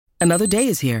Another day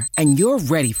is here, and you're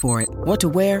ready for it. What to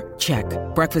wear? Check.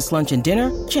 Breakfast, lunch, and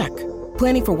dinner? Check.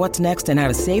 Planning for what's next and how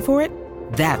to save for it?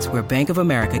 That's where Bank of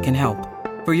America can help.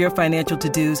 For your financial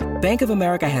to-dos, Bank of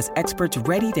America has experts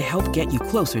ready to help get you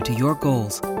closer to your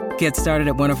goals. Get started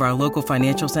at one of our local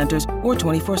financial centers or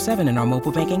 24/7 in our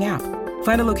mobile banking app.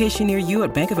 Find a location near you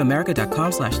at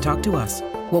bankofamerica.com/talktous.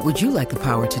 What would you like the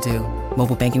power to do?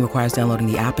 Mobile banking requires downloading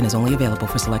the app and is only available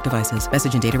for select devices.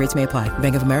 Message and data rates may apply.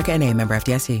 Bank of America N.A., member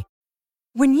FDIC.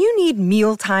 When you need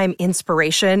mealtime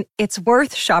inspiration, it's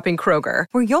worth shopping Kroger,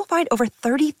 where you'll find over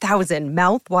 30,000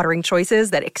 mouth-watering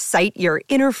choices that excite your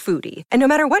inner foodie. And no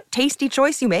matter what tasty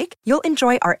choice you make, you'll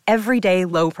enjoy our everyday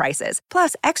low prices,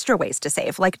 plus extra ways to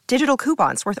save, like digital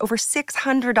coupons worth over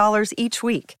 $600 each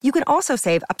week. You can also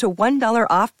save up to $1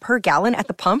 off per gallon at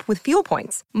the pump with fuel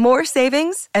points. More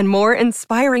savings and more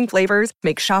inspiring flavors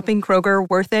make shopping Kroger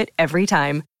worth it every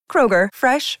time. Kroger,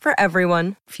 fresh for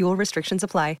everyone. Fuel restrictions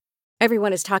apply.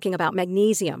 Everyone is talking about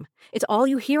magnesium. It's all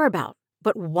you hear about.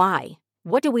 But why?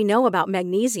 What do we know about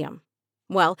magnesium?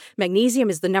 Well, magnesium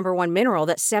is the number one mineral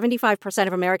that 75%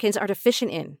 of Americans are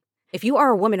deficient in. If you are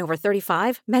a woman over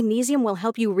 35, magnesium will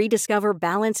help you rediscover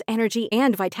balance, energy,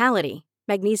 and vitality.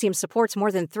 Magnesium supports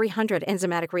more than 300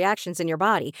 enzymatic reactions in your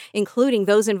body, including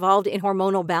those involved in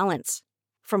hormonal balance.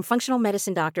 From functional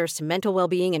medicine doctors to mental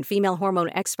well-being and female hormone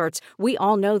experts, we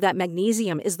all know that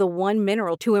magnesium is the one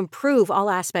mineral to improve all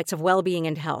aspects of well-being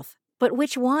and health. But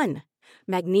which one?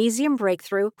 Magnesium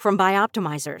Breakthrough from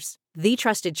Bioptimizers, the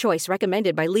trusted choice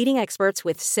recommended by leading experts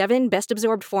with 7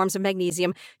 best-absorbed forms of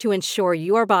magnesium to ensure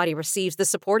your body receives the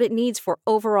support it needs for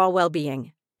overall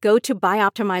well-being. Go to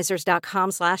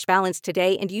bioptimizers.com/balance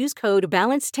today and use code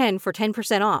BALANCE10 for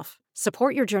 10% off.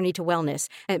 Support your journey to wellness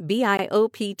at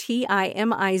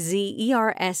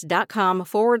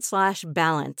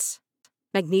bioptimizers.com/balance.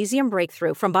 Magnesium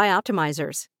Breakthrough from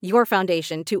Bioptimizers, your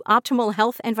foundation to optimal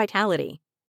health and vitality.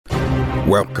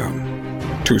 Welcome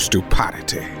to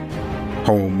Stupidity,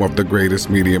 home of the greatest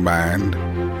media mind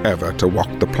ever to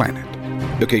walk the planet.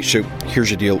 Okay, so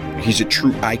here's the deal. He's a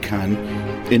true icon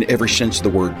in every sense of the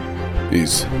word.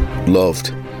 He's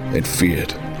loved and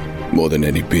feared more than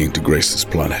any being to grace this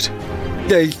planet.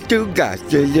 There's two guys.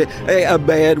 A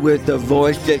man with a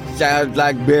voice that sounds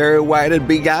like Barry White and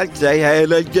Beyonce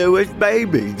had a Jewish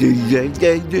baby.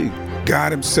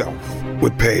 God himself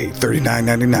would pay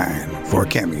 $39.99 for a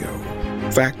cameo.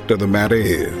 Fact of the matter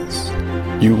is,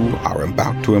 you are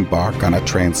about to embark on a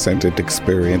transcendent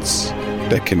experience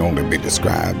that can only be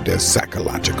described as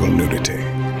psychological nudity.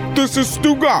 This is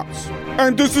Stu Goss,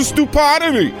 and this is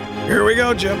Stupidity. Here we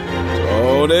go, Jim.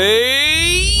 Tony!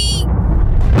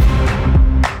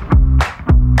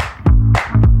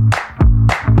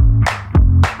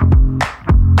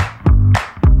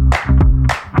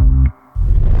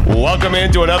 Welcome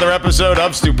into another episode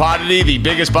of Stupidity, the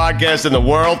biggest podcast in the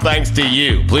world, thanks to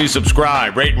you. Please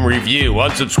subscribe, rate and review,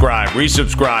 unsubscribe,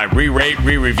 resubscribe, re-rate,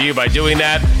 re-review. By doing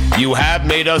that, you have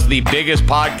made us the biggest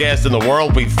podcast in the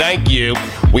world. We thank you.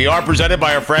 We are presented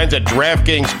by our friends at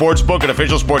DraftKings Sportsbook, an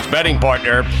official sports betting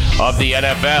partner of the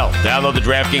NFL. Download the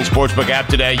DraftKings Sportsbook app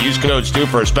today. Use code STU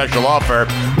for a special offer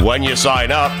when you sign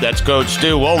up. That's code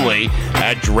STU only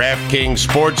at DraftKings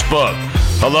Sportsbook.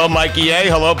 Hello, Mikey A.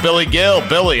 Hello, Billy Gill.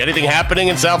 Billy, anything happening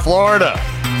in South Florida?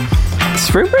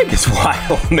 Spring break is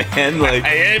wild, man. Like,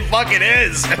 it fucking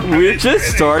is. We're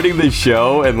just starting the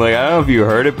show, and like, I don't know if you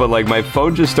heard it, but like, my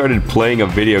phone just started playing a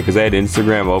video because I had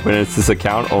Instagram open, and it's this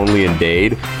account only in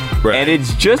Dade, right. And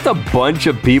it's just a bunch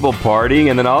of people partying,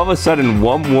 and then all of a sudden,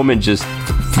 one woman just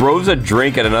throws a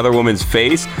drink at another woman's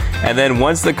face, and then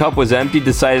once the cup was empty,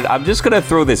 decided, I'm just gonna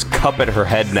throw this cup at her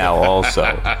head now also.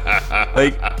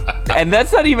 Like, and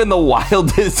that's not even the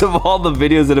wildest of all the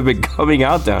videos that have been coming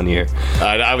out down here.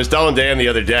 I was telling Dan the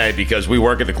other day, because we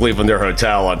work at the Clevelander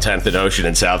Hotel on 10th and Ocean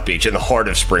in South Beach in the heart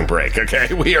of spring break,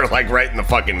 okay? We are like right in the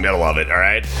fucking middle of it, all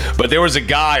right? But there was a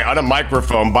guy on a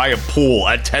microphone by a pool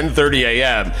at 10:30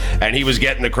 a.m., and he was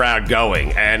getting the crowd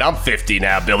going. And I'm 50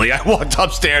 now, Billy. I walked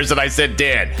upstairs and I said,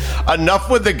 Dan, enough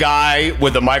with the guy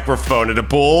with the microphone at a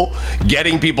pool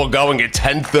getting people going at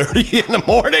 10:30 in the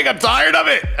morning. I'm tired of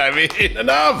it. I mean,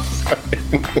 enough.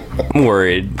 I'm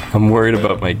worried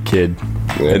about my kid.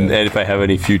 Yeah. And if I have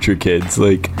any future kids,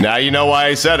 like... Now you know why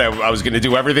I said I was going to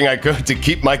do everything I could to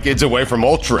keep my kids away from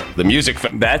Ultra, the music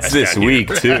festival. That's this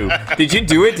week, too. Did you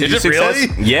do it? Is it really?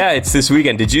 Yeah, it's this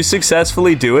weekend. Did you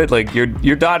successfully do it? Like,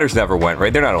 your daughters never went,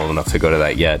 right? They're not old enough to go to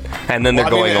that yet. And then they're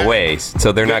going away,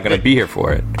 so they're not going to be here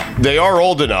for it. They are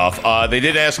old enough. They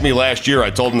did ask me last year. I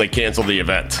told them they canceled the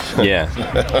event. Yeah.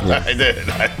 I did.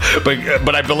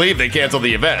 But I believe they canceled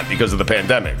the event because of the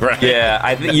pandemic, right?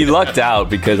 Yeah, you lucked out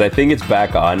because I think it's back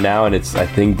back on now, and it's, I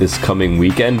think, this coming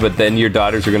weekend, but then your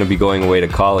daughters are going to be going away to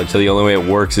college, so the only way it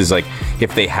works is like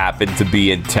if they happen to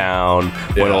be in town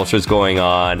when Ultra's going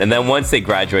on, and then once they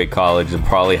graduate college, they'll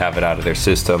probably have it out of their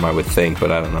system, I would think,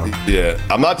 but I don't know. Yeah,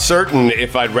 I'm not certain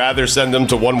if I'd rather send them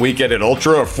to 1 weekend at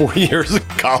Ultra or 4 years of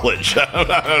college. I don't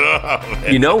know,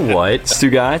 man. You know what,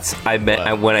 Stugotz?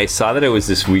 When I saw that it was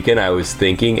this weekend, I was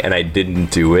thinking, and I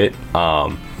didn't do it,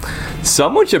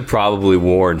 someone should probably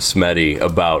warn Smetty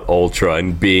about Ultra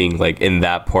and being like in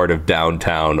that part of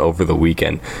downtown over the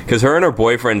weekend, because her and her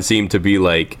boyfriend seem to be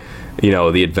like, you know,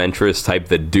 the adventurous type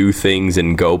that do things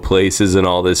and go places and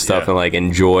all this stuff and like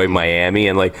enjoy Miami,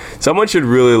 and like someone should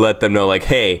really let them know, like,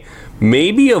 hey,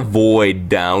 maybe avoid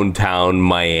downtown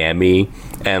Miami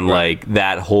and like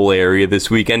that whole area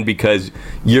this weekend, because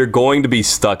you're going to be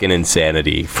stuck in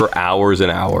insanity for hours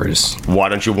and hours. Why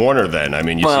don't you warn her then? I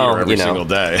mean, you see her every single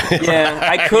day. Yeah,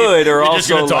 I could. Or you're also just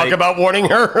going to talk about warning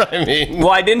her? I mean, well,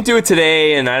 I didn't do it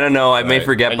today, and I don't know. I may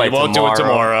forget by tomorrow. You won't do it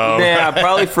tomorrow. Yeah, I'll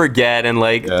probably forget. And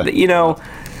like, you know,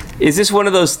 is this one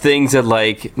of those things that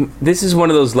like, this is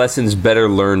one of those lessons better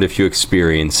learned if you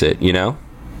experience it, you know?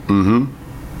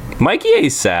 Mm-hmm. Mikey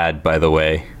A's sad, by the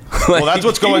way. Well, that's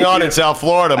what's going on in South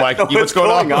Florida, Mike. What's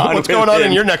going on? What's going on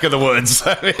in your neck of the woods?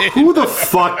 I mean, who the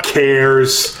fuck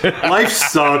cares? Life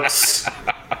sucks.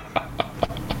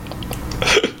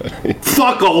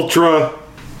 Fuck Ultra.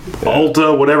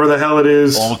 Ulta, whatever the hell it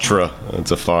is. Ultra.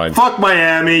 That's a fine. Fuck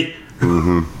Miami.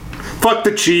 Mm-hmm. Fuck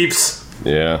the Chiefs.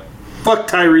 Yeah. Fuck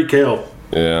Tyreek Hill.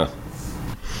 Yeah.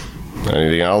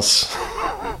 Anything else?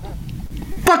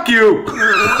 Fuck you.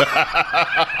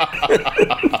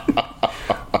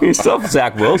 You still have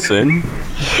Zach Wilson.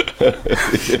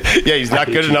 Yeah, he's not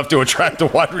good enough to attract a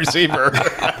wide receiver.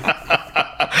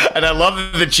 And I love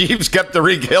that the Chiefs kept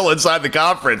Tyreek Hill inside the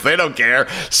conference. They don't care.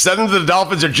 Send them to the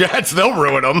Dolphins or Jets, they'll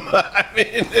ruin them. I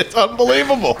mean, it's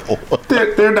unbelievable.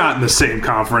 They're not in the same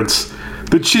conference.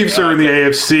 The Chiefs are in the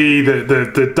AFC.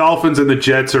 The Dolphins and the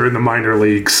Jets are in the minor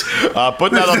leagues. Put that on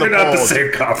the poll. They're not the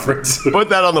same conference. Put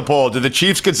that on the poll. Do the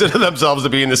Chiefs consider themselves to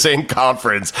be in the same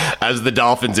conference as the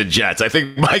Dolphins and Jets? I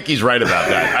think Mikey's right about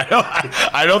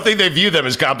that. I don't think they view them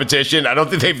as competition. I don't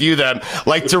think they view them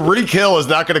like Tyreek Hill is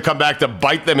not going to come back to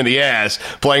bite them in the ass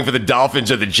playing for the Dolphins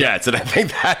or the Jets. And I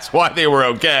think that's why they were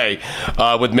okay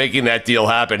with making that deal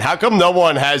happen. How come no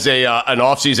one has an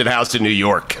offseason house in New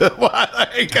York?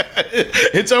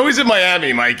 It's always in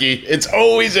Miami, Mikey. It's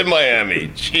always in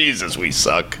Miami. Jesus, we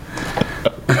suck.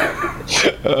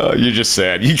 You're just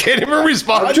sad. You can't even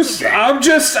respond. I'm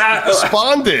just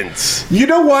despondent. You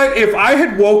know what? If I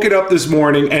had woken up this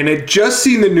morning and had just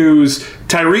seen the news,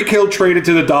 Tyreek Hill traded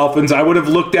to the Dolphins, I would have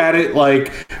looked at it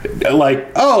like,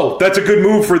 oh, that's a good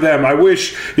move for them. I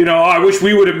wish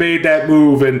we would have made that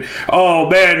move. And oh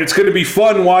man, it's going to be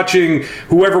fun watching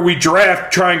whoever we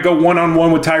draft try and go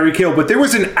one-on-one with Tyreek Hill. But there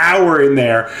was an hour in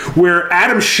there where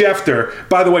Adam Schefter,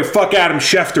 by the way, fuck Adam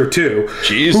Schefter too,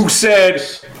 Jeez. who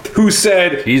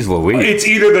said Jeez Louise. It's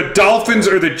either the Dolphins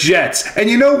or the Jets. And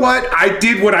you know what? I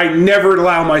did what I never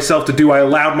allow myself to do. I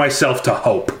allowed myself to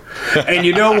hope. And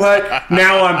you know what?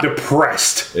 Now I'm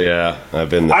depressed. Yeah, I've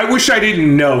been there. I wish I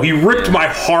didn't know. He ripped my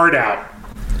heart out.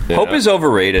 Yeah. Hope is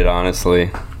overrated,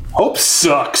 honestly. Hope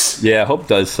sucks. Yeah, hope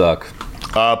does suck.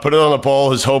 Put it on the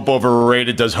poll. Is hope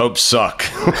overrated? Does hope suck?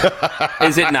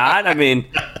 Is it not? I mean,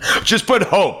 just put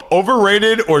hope.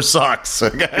 Overrated or sucks?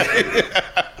 Okay.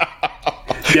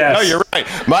 Yes. No, you're right.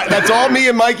 That's all me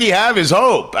and Mikey have is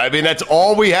hope. I mean, that's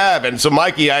all we have. And so,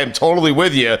 Mikey, I am totally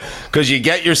with you because you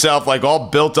get yourself like all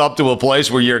built up to a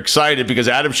place where you're excited because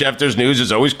Adam Schefter's news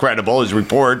is always credible. His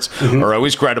reports are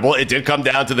always credible. It did come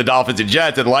down to the Dolphins and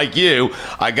Jets. And like you,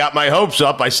 I got my hopes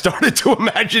up. I started to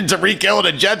imagine Tyreek Hill in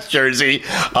a Jets jersey.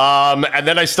 And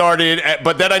then I started,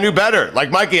 but then I knew better.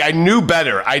 Like Mikey, I knew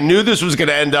better. I knew this was going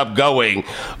to end up going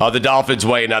the Dolphins'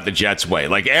 way and not the Jets' way.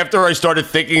 Like after I started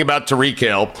thinking about Tyreek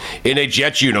Hill in a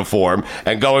Jets uniform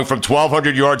and going from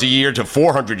 1,200 yards a year to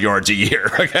 400 yards a year,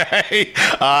 okay?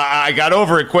 I got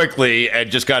over it quickly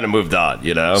and just kind of moved on,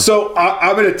 you know? So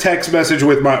I'm in a text message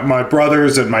with my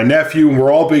brothers and my nephew, and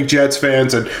we're all big Jets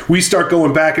fans, and we start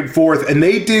going back and forth, and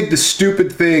they did the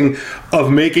stupid thing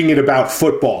of making it about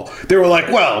football. They were like,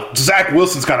 well, Zach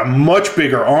Wilson's got a much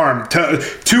bigger arm.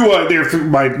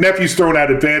 My nephew's throwing out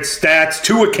advanced stats.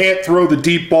 Tua can't throw the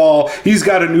deep ball. He's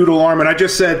got a noodle arm. And I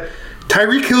just said,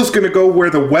 Tyreek Hill's going to go where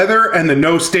the weather and the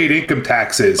no state income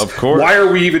tax is. Of course. Why are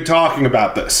we even talking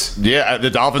about this? Yeah, the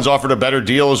Dolphins offered a better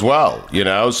deal as well,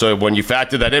 so when you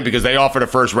factor that in, because they offered a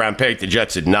first-round pick, the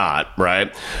Jets did not, right?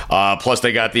 Plus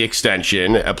they got the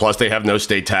extension, plus they have no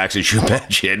state tax, as you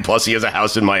mentioned, plus he has a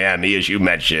house in Miami, as you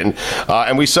mentioned,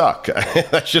 and we suck.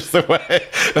 That's just the way.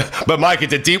 But Mike,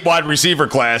 it's a deep wide receiver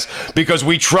class because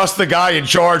we trust the guy in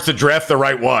charge to draft the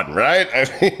right one, right? I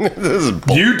mean, this is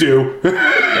you do.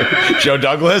 Joe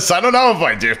Douglas? I don't know if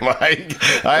I do, Mike.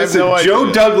 I have no idea.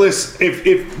 Joe Douglas,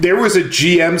 if there was a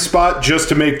GM spot just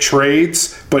to make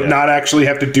trades, but not actually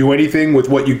have to do anything with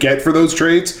what you get for those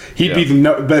trades, he'd be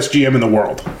the best GM in the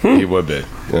world. He would be.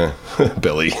 Yeah.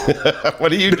 Billy,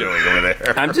 what are you doing over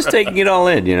there? I'm just taking it all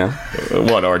in,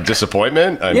 What, our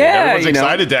disappointment? I mean, everyone's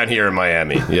excited down here in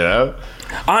Miami,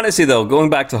 Honestly, though, going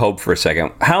back to Hope for a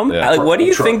second, what do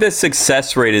you think the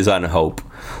success rate is on Hope?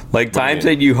 Like times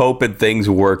that you hope and things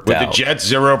worked out. With the Jets,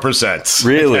 0%.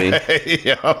 Really?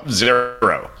 Yeah,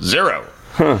 zero.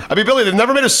 Huh. I mean, Billy, they've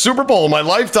never made a Super Bowl in my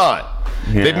lifetime.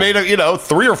 Yeah. They've made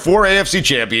 3 or 4 AFC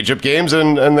championship games,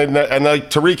 and like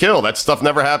Tyreek Hill. That stuff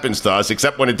never happens to us,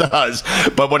 except when it does.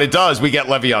 But when it does, we get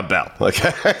Le'Veon Bell.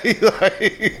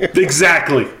 Okay,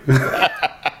 exactly.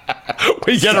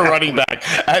 We get a running back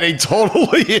at a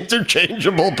totally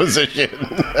interchangeable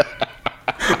position.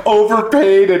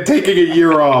 Overpaid and taking a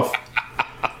year off.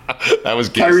 That was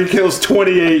Tyreek Hill's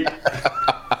 28.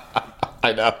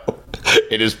 I know.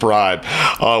 It is prime.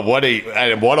 What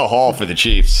a haul for the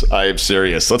Chiefs. I am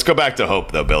serious. Let's go back to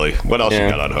Hope, though, Billy. What else you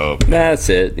got on Hope? That's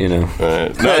it, No,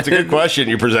 it's a good question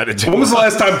you presented to me. When was the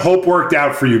last time Hope worked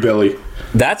out for you, Billy?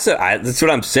 That's what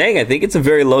I'm saying. I think it's a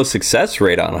very low success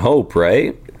rate on Hope,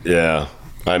 right? Yeah.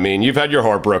 I mean, you've had your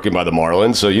heart broken by the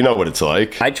Marlins, so you know what it's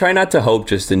like. I try not to hope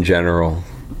just in general.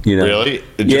 Really?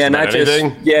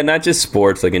 Not just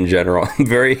sports, like in general. I'm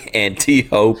very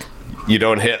anti-hope. You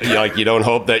don't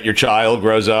hope that your child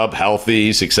grows up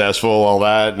healthy, successful, all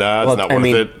that. No, it's not worth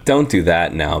it. Don't do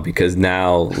that now, because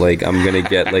now, I'm gonna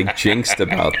get jinxed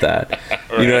about that.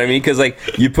 You know what I mean? Because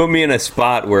you put me in a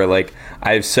spot where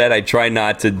I've said I try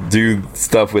not to do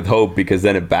stuff with hope because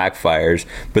then it backfires.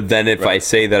 But then if I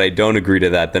say that I don't agree to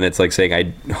that, then it's like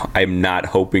saying I'm not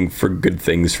hoping for good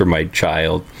things for my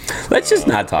child. Let's just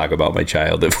not talk about my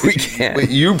child if we can.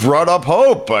 But you brought up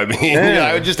hope. I mean,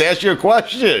 I would just ask you a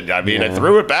question. I mean, I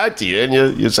threw it back to you, and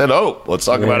you said hope. Let's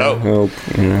talk about hope.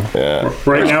 Yeah.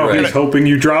 Right now, he's hoping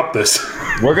you drop this.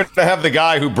 We're going to have the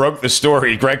guy who broke the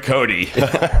story, Greg Cody.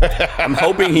 I'm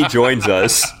hoping he joins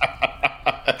us.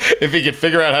 If he can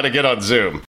figure out how to get on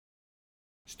Zoom.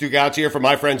 Stu Gouts here from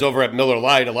my friends over at Miller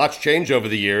Lite. A lot's changed over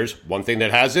the years. One thing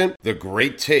that hasn't, the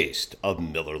great taste of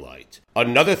Miller Lite.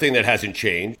 Another thing that hasn't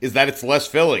changed is that it's less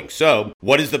filling. So,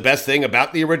 what is the best thing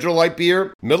about the original light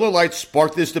beer? Miller Lite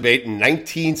sparked this debate in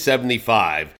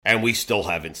 1975, and we still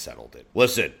haven't settled it.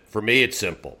 Listen, for me, it's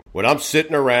simple. When I'm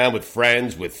sitting around with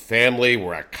friends, with family,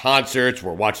 we're at concerts,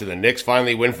 we're watching the Knicks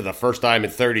finally win for the first time in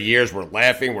 30 years, we're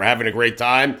laughing, we're having a great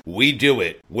time, we do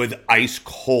it with ice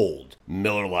cold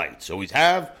Miller Lites. Always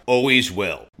have, always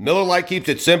will. Miller Lite keeps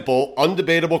it simple,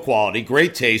 undebatable quality,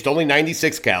 great taste, only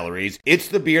 96 calories. It's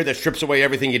the beer that strips away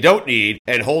everything you don't need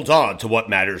and holds on to what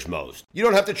matters most. You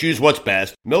don't have to choose what's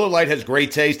best. Miller Lite has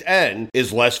great taste and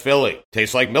is less filling.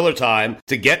 Tastes like Miller time.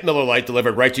 To get Miller Lite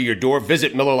delivered right to your door,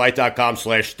 visit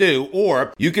MillerLite.com/stew,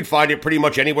 or you can find it pretty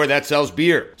much anywhere that sells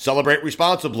beer. Celebrate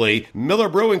responsibly. Miller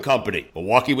Brewing Company,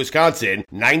 Milwaukee, Wisconsin.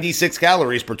 96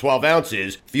 calories per 12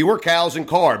 ounces. Fewer calories and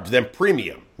carbs than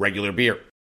premium regular beer.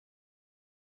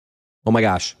 Oh my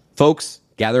gosh. Folks,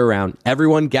 gather around.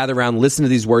 Everyone gather around. Listen to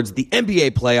these words. The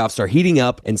NBA playoffs are heating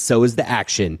up, and so is the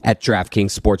action at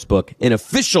DraftKings Sportsbook, an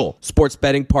official sports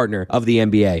betting partner of the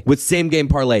NBA. With same-game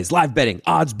parlays, live betting,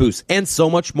 odds boosts, and so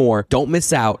much more, don't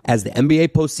miss out as the NBA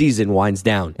postseason winds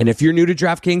down. And if you're new to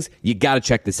DraftKings, you got to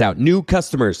check this out. New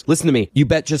customers, listen to me. You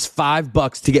bet just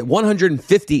 $5 to get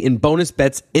 $150 in bonus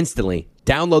bets instantly.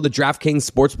 Download the DraftKings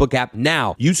Sportsbook app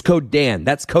now. Use code DAN.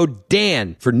 That's code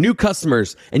DAN for new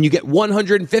customers, and you get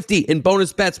 $150 in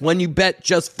bonus bets when you bet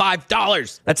just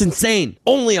 $5. That's insane.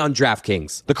 Only on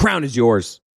DraftKings. The crown is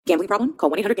yours. Gambling problem?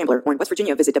 Call 1-800-GAMBLER, or in West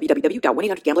Virginia, visit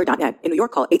www.1800gambler.net. In New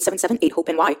York, call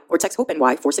 877-8-HOPE-NY or text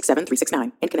HOPE-NY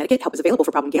 467-369. In Connecticut, help is available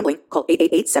for problem gambling. Call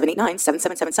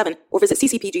 888-789-7777 or visit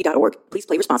ccpg.org. Please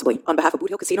play responsibly. On behalf of Boot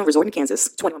Hill Casino Resort in Kansas,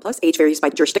 21 plus, age varies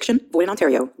by jurisdiction, void in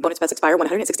Ontario. Bonus bets expire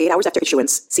 168 hours after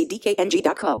issuance. See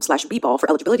dkng.co/bball for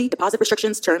eligibility, deposit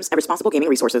restrictions, terms, and responsible gaming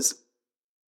resources.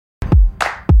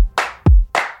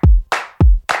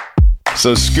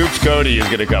 So Scoops Cody is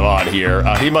going to come on here.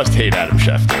 He must hate Adam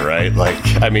Schefter, right? Like,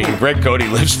 I mean, Greg Cody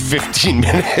lives 15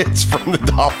 minutes from the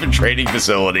Dolphin trading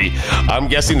facility. I'm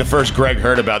guessing the first Greg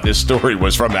heard about this story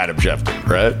was from Adam Schefter,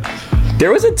 right?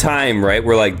 There was a time, right,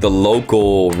 where like the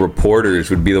local reporters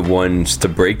would be the ones to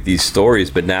break these stories,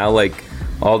 but now like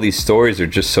all these stories are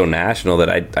just so national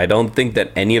that I don't think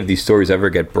that any of these stories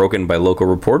ever get broken by local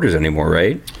reporters anymore,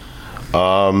 right?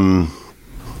 Unless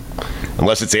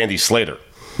it's Andy Slater.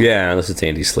 Yeah, unless it's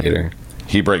Andy Slater.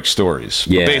 He breaks stories.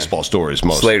 Yeah. Baseball stories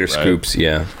mostly. Slater right? scoops,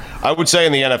 yeah. I would say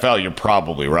in the NFL, you're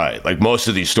probably right. Like most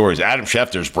of these stories, Adam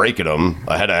Schefter's breaking them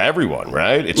ahead of everyone,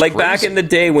 right? It's like crazy. back in the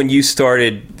day when you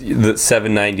started the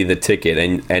 790 The Ticket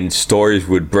and stories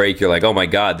would break, you're like, oh my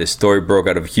God, this story broke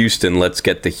out of Houston. Let's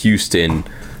get the Houston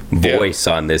voice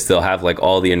on this. They'll have like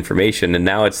all the information. And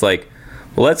now it's like,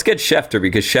 well, let's get Schefter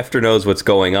because Schefter knows what's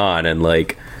going on. And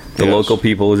like the local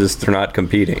people they're not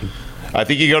competing. I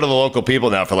think you go to the local people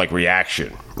now for like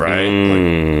reaction, right?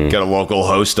 Like, get a local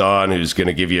host on who's going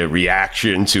to give you a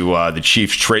reaction to the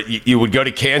Chiefs trade. You would go to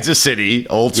Kansas City,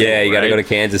 old school, you got to go to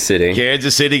Kansas City.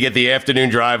 Kansas City, get the afternoon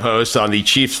drive host on the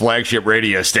Chiefs flagship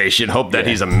radio station. Hope that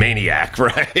he's a maniac,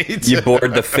 right? You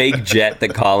board the fake jet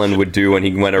that Colin would do when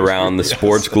he went around the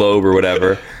Sports Globe or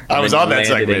whatever. I was on that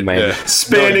segment.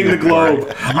 Spanning the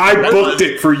globe. I booked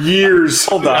it for years.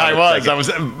 Hold on. I was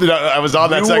on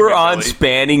that segment. You were on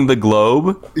Spanning the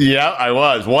Globe? Yeah, I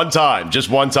was. One time. Just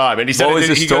one time. And he said, what was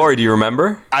the story? Do you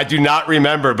remember? I do not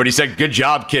remember, but he said, good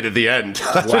job, kid, at the end.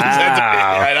 That's what he said to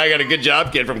me. And I got a good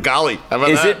job, kid, from Golly. How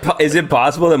about that? Is it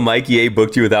possible that Mikey A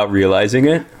booked you without realizing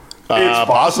it? It's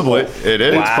possible. It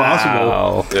is. It's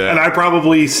possible. Yeah. And I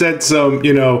probably said some,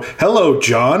 hello,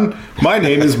 John. My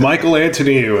name is Michael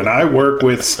Antoniou, and I work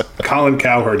with Colin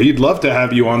Cowherd. He'd love to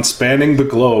have you on Spanning the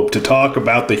Globe to talk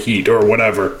about the Heat or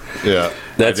whatever. Yeah.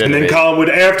 And then Colin would,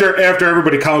 after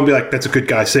everybody, Colin would be like, that's a good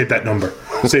guy. Save that number.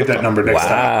 Save that number next time.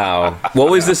 Wow.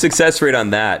 What was the success rate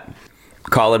on that?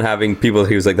 Colin having people,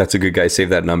 he was like, that's a good guy. Save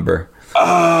that number.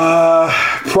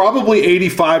 Probably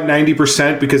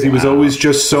 85-90% because he was always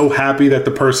just so happy that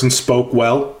the person spoke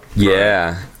well.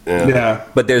 Yeah.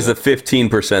 But there's the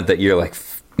 15% that you're like,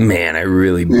 man, I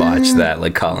really botched that.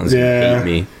 Like Colin's gonna hate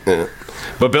me. Yeah.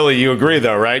 But Billy, you agree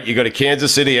though, right? You go to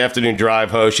Kansas City afternoon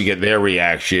drive host, you get their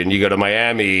reaction. You go to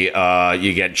Miami,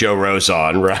 you get Joe Rose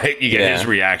on, right? You get his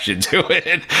reaction to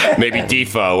it. Maybe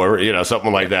Defo or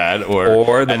something like that,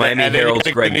 or the Miami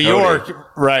Herald's Greg New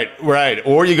York, right?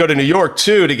 Or you go to New York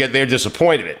too to get their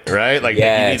disappointment, right? Like you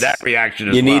need that reaction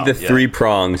as well. You need the three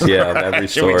prongs, of every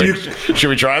story. Should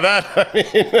we try that?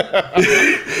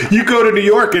 You go to New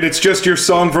York and it's just your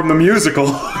song from the musical.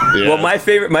 Yeah. Well, my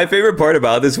favorite part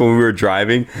about this when we were driving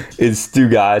is Stu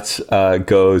Gatz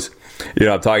goes,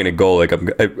 I'm talking to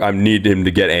Golick. I need him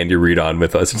to get Andy Reid on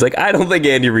with us. It's like, I don't think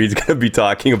Andy Reid's going to be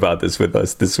talking about this with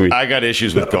us this week. I got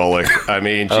issues with Golick. I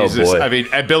mean, Jesus. Oh boy. I mean,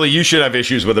 and Billy, you should have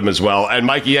issues with him as well. And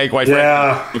Mikey A, quite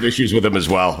frankly, have issues with him as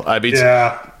well. I mean,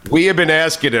 we have been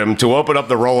asking him to open up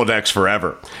the Rolodex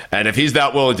forever. And if he's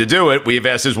not willing to do it, we've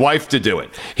asked his wife to do it.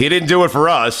 He didn't do it for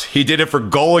us. He did it for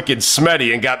Golick and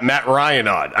Smetty and got Matt Ryan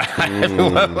on.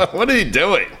 What are you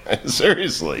doing?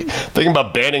 Seriously. Thinking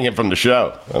about banning him from the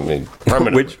show. I mean,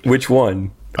 permanently. Which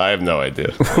one? I have no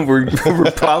idea. We're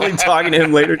probably talking to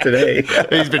him later today.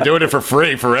 He's been doing it for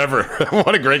free forever.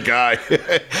 What a great guy.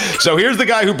 So here's the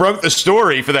guy who broke the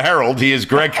story for the Herald. He is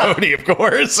Greg Cody, of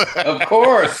course. Of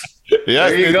course. Yeah,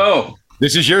 there you go.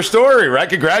 This is your story, right?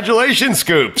 Congratulations,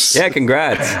 Scoops. Yeah,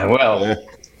 congrats. Well,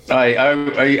 I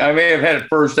may have had it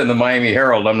first in the Miami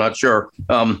Herald. I'm not sure.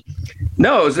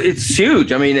 No, it's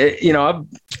huge. I mean,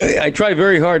 I try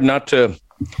very hard not to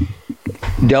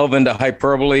delve into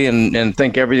hyperbole and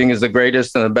think everything is the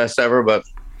greatest and the best ever. But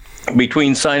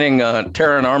between signing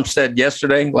Terran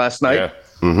Armstead last night,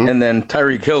 and then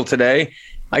Tyreek Hill today,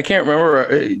 I can't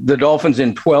remember the Dolphins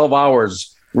in 12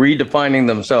 hours redefining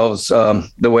themselves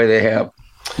the way they have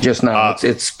just now.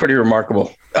 It's pretty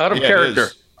remarkable. Out of character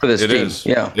for this team.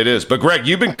 Yeah, it is. But Greg,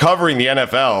 you've been covering the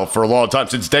NFL for a long time,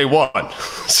 since day one,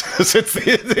 since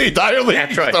the entire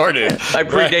league started. I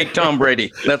predate Tom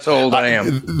Brady. That's how old I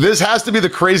am. This has to be the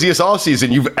craziest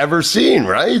offseason you've ever seen,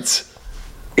 right?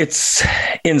 It's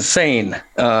insane.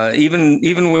 Even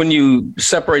when you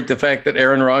separate the fact that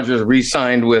Aaron Rodgers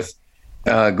re-signed with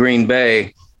Green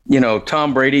Bay,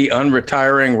 Tom Brady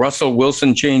unretiring, Russell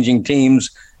Wilson changing teams.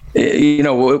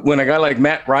 When a guy like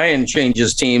Matt Ryan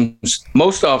changes teams,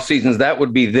 most off seasons, that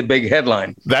would be the big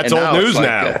headline. That's old news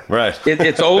now, right?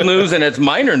 It's old news and it's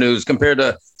minor news compared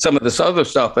to some of this other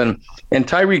stuff. And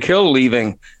Tyreek Hill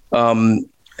leaving,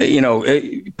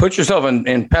 put yourself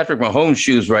in Patrick Mahomes'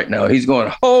 shoes right now. He's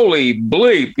going, holy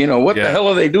bleep, what the hell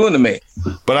are they doing to me?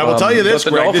 But I will tell you this,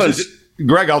 Greg.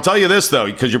 Greg, I'll tell you this, though,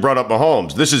 because you brought up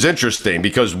Mahomes. This is interesting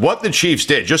because what the Chiefs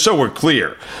did, just so we're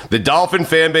clear, the Dolphin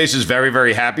fan base is very,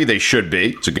 very happy. They should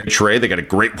be. It's a good trade. They got a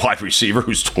great wide receiver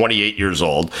who's 28 years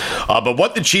old. But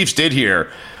what the Chiefs did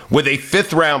here with a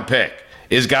 5th-round pick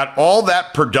is got all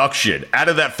that production out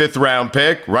of that 5th-round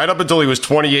pick right up until he was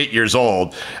 28 years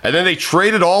old. And then they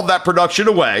traded all of that production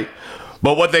away.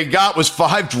 But what they got was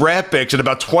 5 draft picks and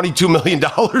about $22 million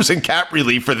in cap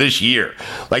relief for this year.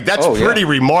 Like, that's pretty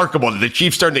remarkable that the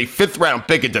Chiefs turned a 5th-round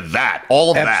pick into that,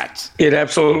 all of that. It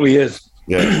absolutely is.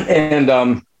 Yeah.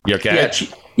 And you okay?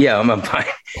 Yeah, I'm fine.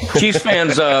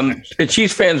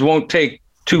 Chiefs fans won't take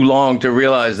too long to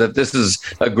realize that this is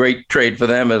a great trade for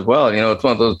them as well. It's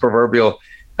one of those proverbial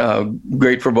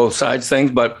great for both sides things,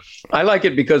 but I like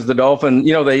it because the Dolphins,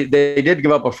 they did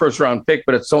give up a 1st-round pick,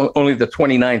 but it's only the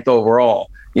 29th overall.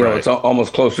 It's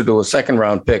almost closer to a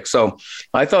 2nd-round pick. So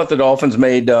I thought the Dolphins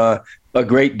made a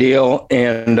great deal.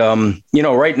 And,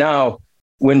 right now,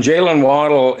 when Jalen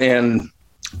Waddle and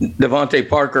Devontae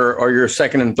Parker are your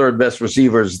 2nd and 3rd best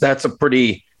receivers, that's a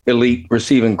pretty elite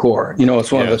receiving core.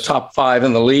 It's one of the top 5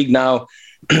 in the league now.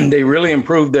 They really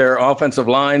improved their offensive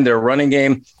line, their running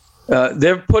game.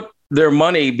 They've put their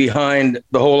money behind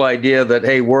the whole idea that,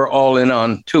 hey, we're all in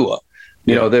on Tua.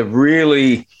 They've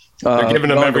really they're giving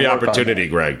him every opportunity,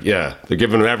 Greg. Yeah, they're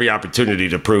giving him every opportunity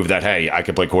to prove that, hey, I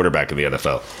can play quarterback in the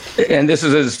NFL. And this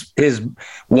is his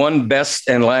one best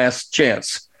and last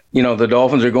chance. The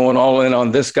Dolphins are going all in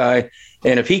on this guy.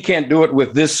 And if he can't do it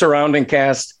with this surrounding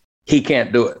cast, he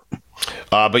can't do it.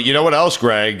 But you know what else,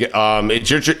 Greg?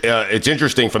 It's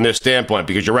interesting from this standpoint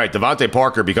because you're right. Devontae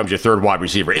Parker becomes your 3rd wide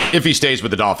receiver if he stays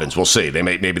with the Dolphins. We'll see.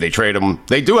 Maybe they trade him.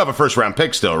 They do have a 1st-round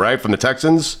pick still, right, from the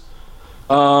Texans?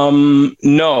 No.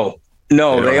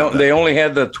 They only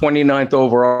had the 29th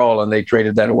overall, and they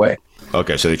traded that away.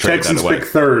 Okay, so they traded Texans that away. pick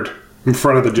 3rd in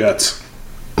front of the Jets.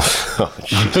 Oh,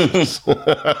 Jesus.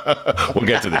 We'll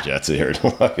get to the Jets here in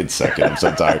a fucking second. I'm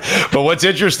so tired. But what's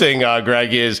interesting,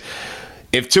 Greg, is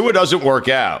if Tua doesn't work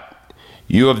out,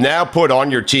 you have now put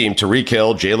on your team Tyreek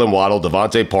Hill, Jalen Waddle,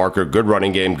 Devontae Parker, good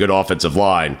running game, good offensive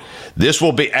line. This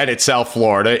will be, and it's South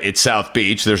Florida, it's South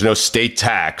Beach, there's no state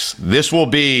tax. This will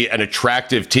be an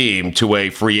attractive team to a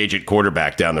free agent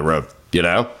quarterback down the road,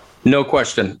 No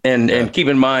question. And keep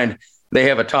in mind, they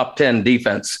have a top 10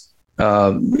 defense,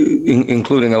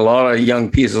 including a lot of young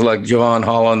pieces like Javon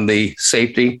Holland, the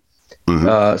safety.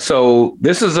 Mm-hmm. So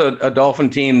this is a Dolphin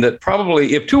team that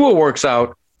probably, if Tua works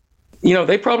out,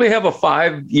 they probably have a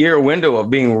 5-year window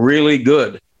of being really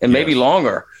good and maybe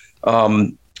longer.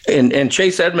 And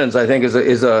Chase Edmonds, I think,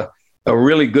 is a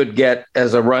really good get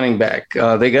as a running back.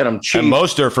 They got him cheap. And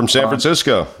Mostert from San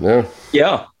Francisco.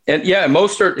 Yeah. And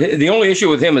Mostert, the only issue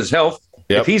with him is health.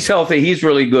 Yep. If he's healthy, he's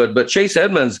really good. But Chase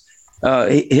Edmonds,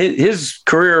 his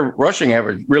career rushing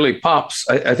average really pops.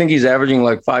 I think he's averaging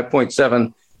like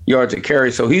 5.7 yards a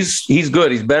carry. So he's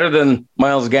good. He's better than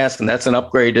Myles Gaskin. That's an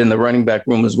upgrade in the running back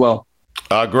room as well.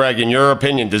 Greg, in your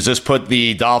opinion, does this put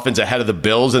the Dolphins ahead of the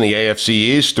Bills in the AFC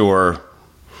East, or?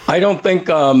 I don't think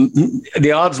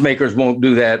the odds makers won't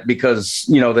do that because,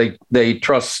 they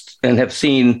trust and have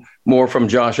seen more from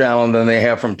Josh Allen than they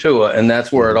have from Tua. And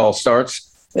that's where it all starts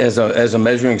as a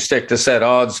measuring stick to set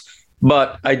odds.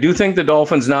 But I do think the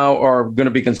Dolphins now are going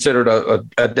to be considered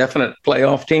a definite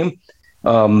playoff team.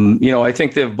 I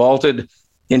think they've vaulted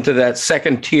into that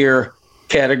 2nd tier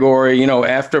category,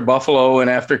 after Buffalo and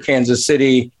after Kansas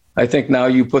City. I think now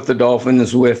you put the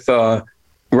Dolphins with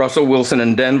Russell Wilson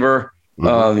in Denver.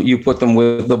 Mm-hmm. You put them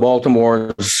with the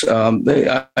Baltimores.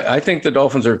 I think the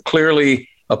Dolphins are clearly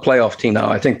a playoff team now.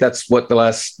 I think that's what the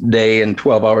last day and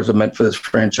 12 hours have meant for this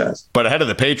franchise. But ahead of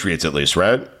the Patriots, at least,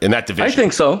 right? In that division. I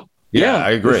think so. Yeah,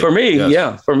 I agree. For me,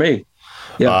 yes. For me.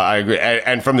 Yeah. I agree.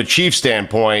 And from the Chiefs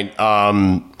standpoint,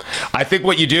 I think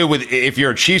what you do if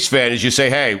you're a Chiefs fan is you say,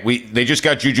 hey, they just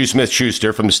got Juju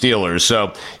Smith-Schuster from the Steelers,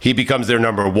 so he becomes their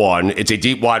number 1. It's a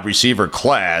deep wide receiver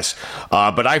class.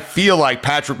 But I feel like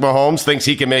Patrick Mahomes thinks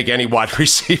he can make any wide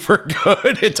receiver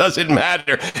good. It doesn't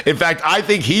matter. In fact, I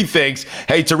think he thinks,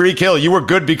 hey, Tyreek Hill, you were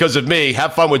good because of me.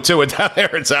 Have fun with Tua down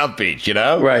there in South Beach,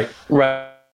 Right.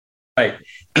 I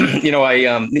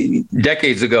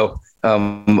decades ago,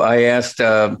 I asked,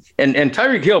 and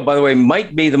Tyreek Hill, by the way,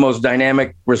 might be the most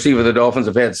dynamic receiver the Dolphins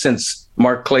have had since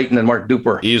Mark Clayton and Mark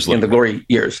Duper in the glory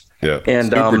years. Yeah, and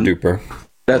Super Duper.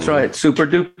 That's right, Super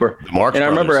Duper. I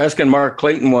remember asking Mark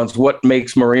Clayton once, "What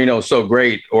makes Marino so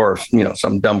great?" or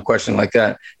some dumb question like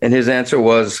that, and his answer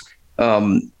was,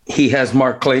 "He has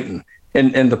Mark Clayton."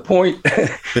 And the point,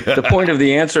 the point of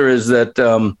the answer is that,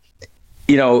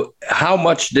 how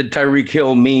much did Tyreek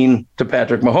Hill mean to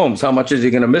Patrick Mahomes? How much is he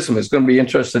going to miss him? It's going to be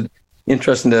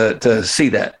interesting to see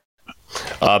that.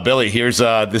 Billy, here's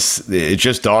this. It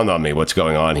just dawned on me what's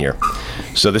going on here.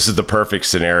 So this is the perfect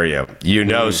scenario.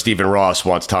 Stephen Ross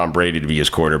wants Tom Brady to be his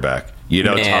quarterback.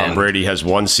 Tom Brady has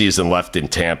one season left in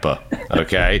Tampa.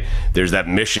 Okay, there's that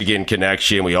Michigan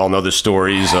connection. We all know the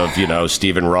stories of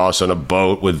Stephen Ross on a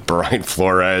boat with Brian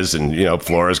Flores, and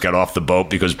Flores got off the boat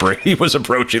because Brady was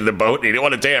approaching the boat and he didn't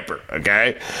want to tamper.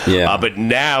 Okay, yeah. But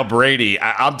now Brady,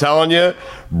 I'm telling you,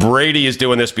 Brady is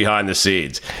doing this behind the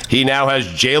scenes. He now has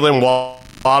Jalen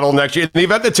Waddle next year. In the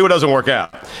event that Tua doesn't work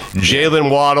out, Jalen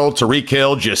Waddle, Tyreek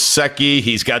Hill, Gesicki.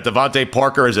 He's got Devontae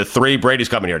Parker as a 3. Brady's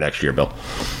coming here next year, Bill.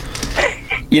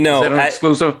 Is that an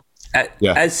exclusive?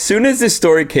 As soon as this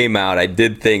story came out, I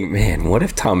did think, man, what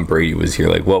if Tom Brady was here?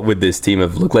 Like, what would this team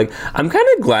have looked like? I'm kind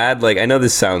of glad, I know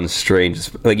this sounds strange,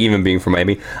 even being from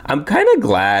Miami, I'm kind of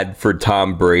glad for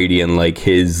Tom Brady and,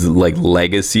 his,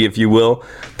 legacy, if you will,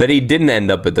 that he didn't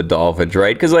end up at the Dolphins,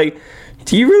 right? Because,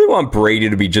 do you really want Brady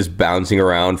to be just bouncing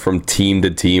around from team to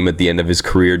team at the end of his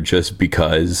career just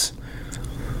because?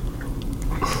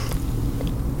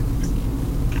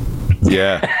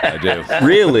 Yeah, I do.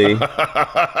 Really?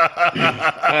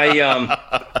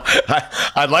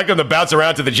 I'd like him to bounce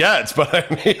around to the Jets, but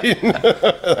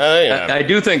I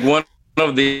do think one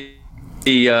of the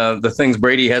things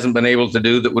Brady hasn't been able to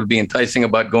do that would be enticing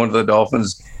about going to the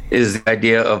Dolphins is the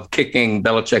idea of kicking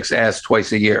Belichick's ass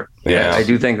twice a year. Yeah, I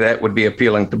do think that would be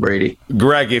appealing to Brady.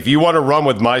 Greg, if you want to run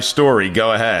with my story,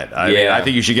 go ahead. I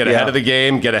think you should get ahead of the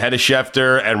game, get ahead of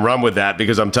Schefter, and run with that,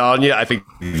 because I'm telling you, I think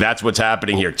that's what's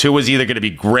happening here. Tua's either going to be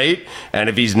great, and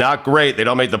if he's not great, they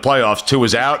don't make the playoffs.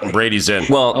 Tua's out, and Brady's in.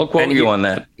 Well, I'll quote you on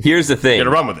that. Here's the thing. You're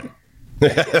going to run with it.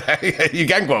 You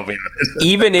can quote me on this.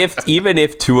 even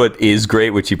if Tua is great,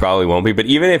 which he probably won't be, but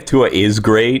even if Tua is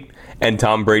great and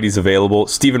Tom Brady's available,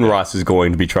 Stephen Ross is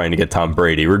going to be trying to get Tom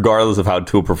Brady, regardless of how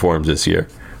Tua performs this year.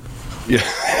 Yeah.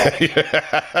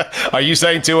 Are you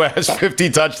saying Tua has 50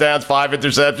 touchdowns, 5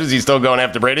 interceptions? He's still going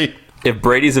after Brady? If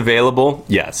Brady's available,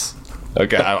 yes.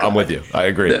 Okay, I'm with you. I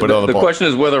agree. The question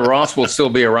is whether Ross will still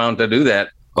be around to do that.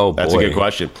 Oh, that's a good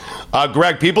question.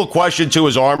 Greg, people question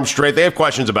Tua's arm strength. They have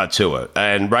questions about Tua,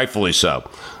 and rightfully so.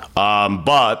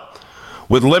 But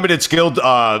with limited skilled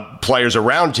players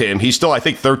around him, he's still, I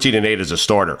think, 13-8 as a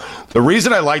starter. The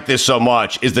reason I like this so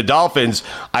much is the Dolphins,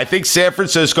 I think San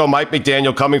Francisco, Mike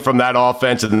McDaniel coming from that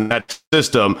offense and that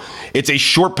system, it's a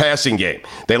short passing game.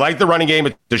 They like the running game,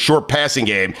 it's a short passing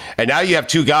game. And now you have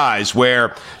two guys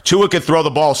where Tua could throw the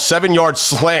ball 7-yard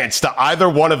slants to either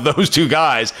one of those two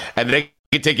guys, and they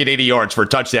can take it 80 yards for a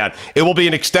touchdown. It will be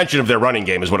an extension of their running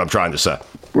game, is what I'm trying to say.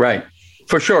 Right,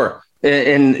 for sure.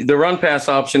 And the run-pass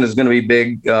option is going to be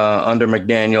big under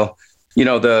McDaniel.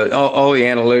 All the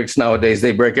analytics nowadays,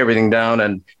 they break everything down.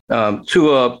 And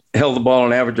Tua held the ball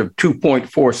an average of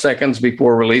 2.4 seconds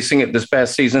before releasing it this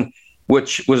past season,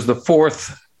 which was the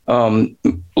fourth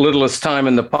littlest time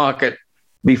in the pocket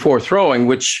before throwing,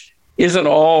 which isn't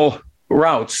all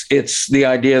routes. It's the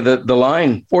idea that the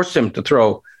line forced him to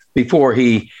throw before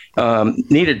he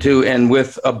needed to. And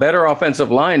with a better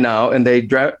offensive line now, and they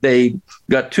got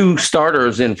 2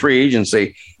 starters in free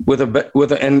agency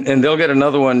and they'll get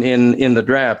another one in the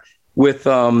draft with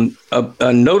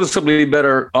a noticeably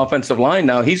better offensive line.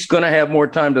 Now he's going to have more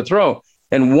time to throw,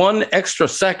 and 1 extra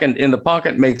second in the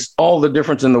pocket makes all the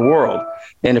difference in the world.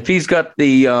 And if he's got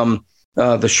the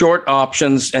short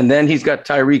options, and then he's got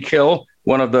Tyreek Hill,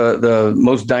 one of the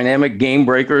most dynamic game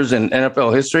breakers in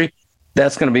NFL history,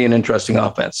 that's going to be an interesting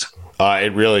offense.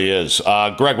 It really is.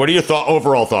 Greg, what are your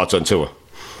overall thoughts on Tua?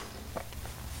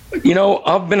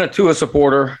 I've been a Tua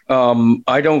supporter.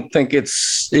 I don't think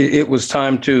it was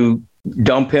time to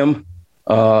dump him.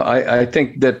 I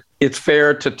think that it's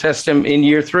fair to test him in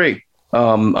year 3.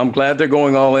 I'm glad they're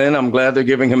going all in. I'm glad they're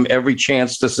giving him every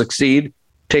chance to succeed,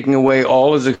 taking away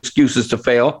all his excuses to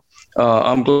fail.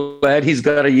 I'm glad he's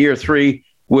got a year 3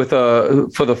 for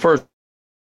the first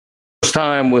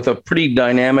time with a pretty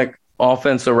dynamic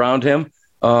offense around him.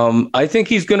 I think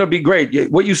he's going to be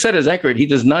great. What you said is accurate. He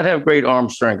does not have great arm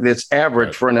strength. It's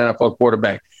average for an NFL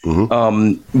quarterback.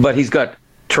 Mm-hmm. But he's got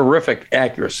terrific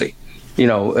accuracy.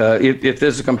 If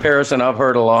there's a comparison I've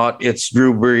heard a lot, it's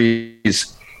Drew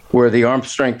Brees, where the arm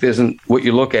strength isn't what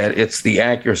you look at, it's the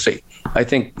accuracy. I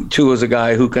think Tua is a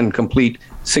guy who can complete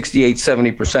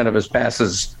 68-70% of his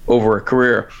passes over a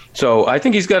career. So I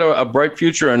think he's got a bright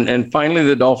future, and finally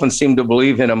the Dolphins seem to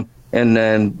believe in him and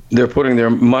then they're putting their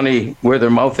money where their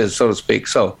mouth is, so to speak.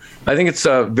 So I think it's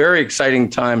a very exciting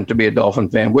time to be a Dolphin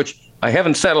fan, which I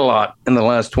haven't said a lot in the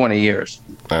last 20 years.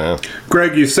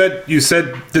 Greg, you said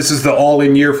this is the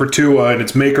all-in year for Tua, and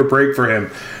it's make or break for him.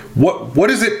 What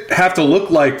does it have to look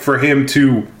like for him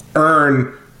to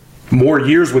earn more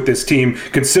years with this team,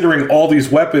 considering all these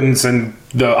weapons and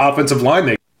the offensive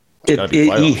line?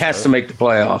 He has to make the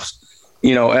playoffs.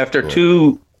 After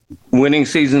 2 winning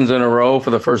seasons in a row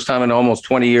for the first time in almost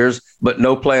 20 years, but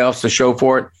no playoffs to show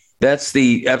for it. That's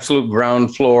the absolute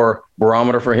ground floor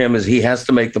barometer for him, is he has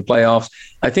to make the playoffs.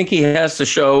 I think he has to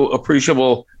show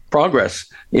appreciable progress.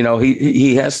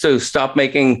 He has to stop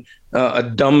making a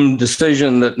dumb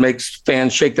decision that makes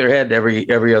fans shake their head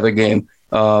every other game.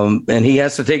 And he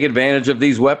has to take advantage of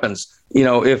these weapons.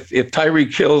 If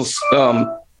Tyreek Hill's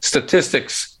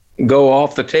statistics go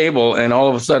off the table and all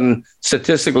of a sudden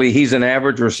statistically he's an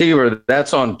average receiver,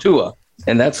 that's on Tua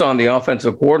and that's on the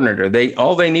offensive coordinator.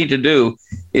 All they need to do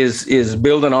is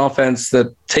build an offense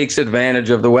that takes advantage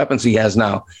of the weapons he has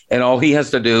now, and all he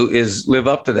has to do is live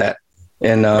up to that.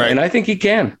 And I think he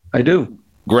can. I do.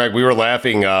 Greg, we were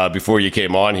laughing before you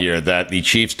came on here that the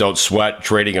Chiefs don't sweat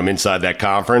trading him inside that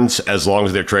conference as long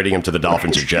as they're trading him to the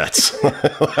Dolphins or Jets.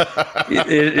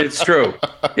 It's true.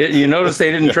 You notice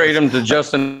they didn't trade him to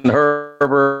Justin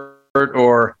Herbert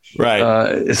or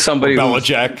somebody, or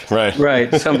Belichick,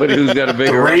 right? Somebody who's got a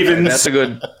bigger Ravens. That's a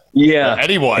good. Yeah,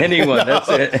 anyone. That's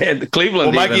it.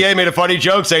 Cleveland. Well, Mikey A made a funny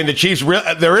joke saying the Chiefs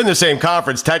they're in the same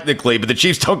conference technically, but the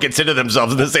Chiefs don't consider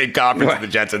themselves in the same conference as the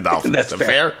Jets and Dolphins. That's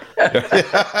fair.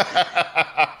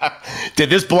 Did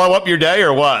this blow up your day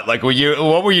or what? Like,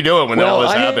 what were you doing when all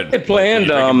this happened? I had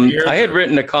planned. I had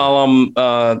written a column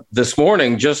this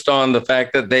morning just on the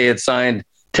fact that they had signed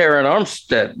Terron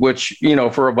Armstead, which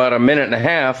for about a minute and a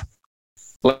half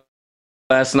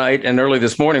last night and early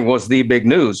this morning was the big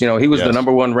news. He was the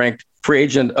number 1 ranked free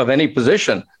agent of any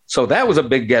position. So that was a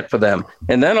big get for them.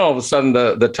 And then all of a sudden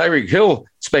the Tyreek Hill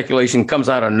speculation comes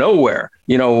out of nowhere.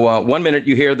 1 minute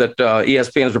you hear that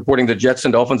ESPN is reporting the Jets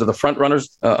and Dolphins are the front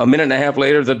runners. A minute and a half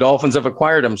later, the Dolphins have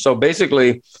acquired him. So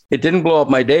basically it didn't blow up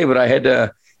my day, but I had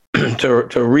to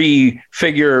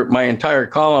refigure my entire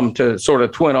column to sort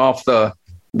of twin off the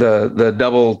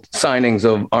double signings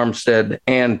of Armstead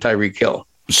and Tyreek Hill.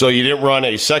 So you didn't run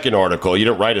a second article. You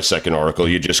didn't write a second article.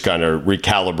 You just kind of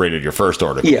recalibrated your first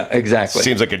article. Yeah, exactly.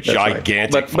 Seems like a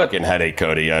gigantic fucking headache,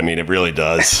 Cody. I mean, it really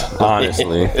does.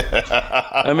 Honestly.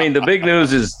 I mean, the big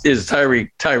news is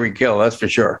Tyreek Hill. That's for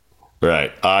sure.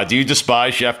 Right. Do you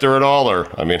despise Schefter at all, or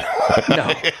no?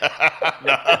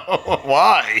 No.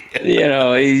 Why?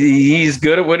 He's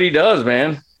good at what he does,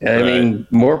 man. I mean,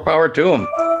 more power to him.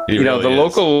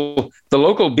 The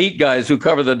local beat guys who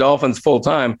cover the Dolphins full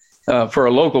time. For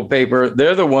a local paper,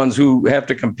 they're the ones who have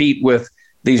to compete with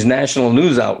these national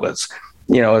news outlets.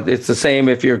 It's the same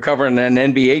if you're covering an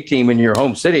NBA team in your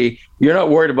home city. You're not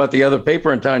worried about the other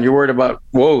paper in town. You're worried about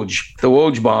Woj, the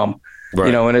Woj bomb.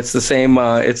 Right. And it's the same.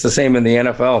 It's the same in the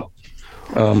NFL.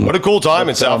 What a cool time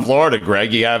in South Florida,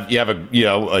 Greg. You have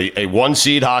a 1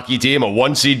 seed hockey team, a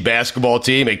 1 seed basketball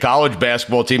team, a college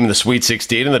basketball team in the Sweet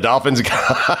 16, and the Dolphins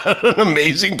got an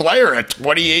amazing player at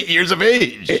 28 years of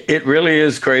age. It really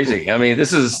is crazy. I mean,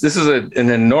 this is an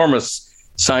enormous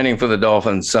signing for the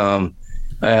Dolphins. I'm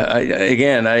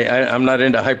not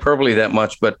into hyperbole that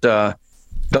much, but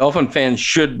Dolphin fans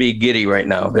should be giddy right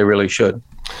now. They really should.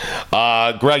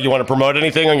 Greg, you want to promote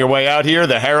anything on your way out here?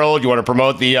 The Herald, you want to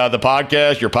promote the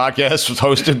podcast? Your podcast was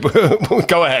hosted.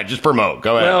 Go ahead, just promote.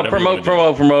 Go ahead. Well,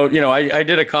 promote. I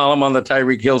did a column on the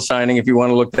Tyreek Hill signing. If you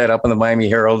want to look that up in the Miami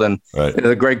Herald, and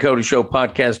the Greg Cody Show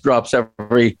podcast drops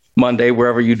every Monday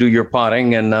wherever you do your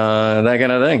potting and that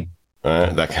kind of thing.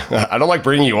 I don't like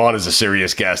bringing you on as a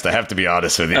serious guest. I have to be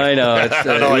honest with you. I know.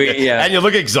 And you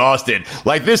look exhausted.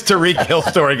 Like this Tyreek Hill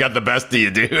story got the best of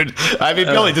you, dude. I mean,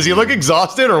 Billy, does he look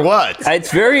exhausted or what?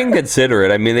 It's very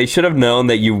inconsiderate. I mean, they should have known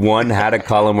that you, 1, had a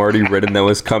column already written that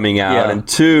was coming out, and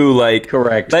 2,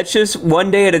 correct. That's just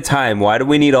 1 day at a time. Why do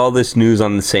we need all this news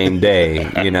on the same day?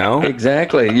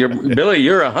 Exactly. Billy,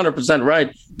 you're 100%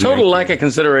 right. Total lack of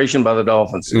consideration by the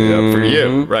Dolphins. For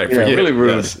you, right? For you, really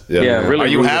rude. Yes. Yeah. Really. Are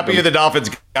you happy the Dolphins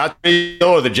got Tyreek Hill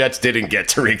or the Jets didn't get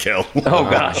Tyreek Hill? Oh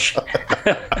gosh,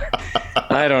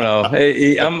 I don't know.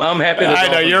 I'm happy.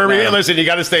 I know you're. Listen, you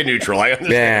got to stay neutral. I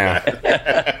understand.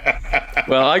 Yeah.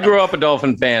 Well, I grew up a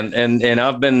Dolphin fan, and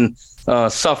I've been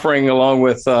suffering along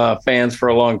with fans for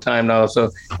a long time now.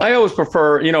 So I always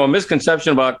prefer. A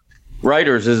misconception about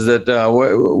writers is that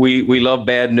we love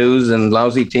bad news and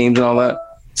lousy teams and all that.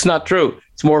 It's not true.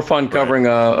 It's more fun covering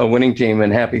a winning team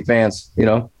and happy fans,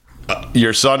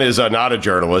 Your son is not a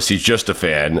journalist. He's just a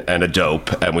fan and a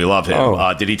dope, and we love him.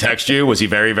 Did he text you? Was he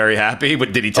very, very happy?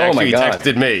 But did he text you? He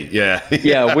texted me. Yeah.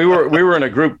 Yeah, we were in a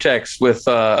group text with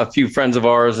a few friends of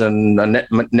ours and a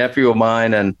nephew of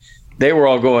mine, and they were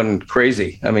all going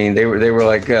crazy. I mean, they were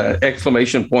like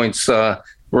exclamation points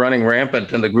running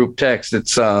rampant in the group text.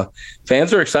 It's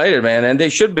fans are excited, man, and they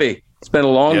should be. It's been a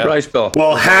long dry spell.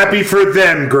 Well, happy for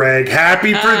them, Greg.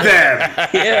 Happy for them.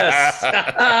 Yes.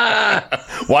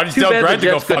 Why did you tell Greg to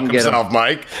go fuck himself,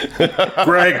 Mike?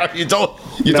 Greg, you told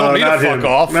me to fuck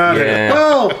off. Not him.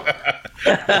 Well,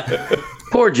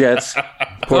 poor Jets.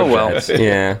 Jets.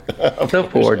 Yeah. The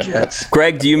poor Jets.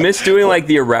 Greg, do you miss doing like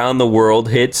the around the world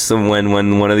hits when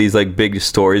one of these like big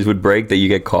stories would break that you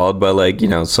get called by like,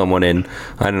 someone in,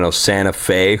 I don't know, Santa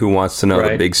Fe who wants to know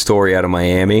the big story out of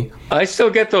Miami? I still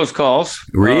get those calls.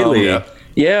 Really?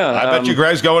 Yeah. I bet you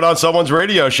Greg's going on someone's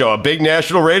radio show, a big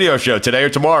national radio show today or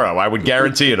tomorrow. I would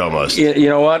guarantee it almost. You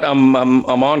know what? I'm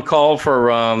on call for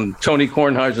Tony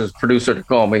Kornheiser's producer to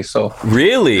call me. So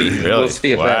really? We'll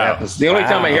see if that happens. The only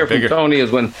time I hear from Tony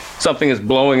is when something is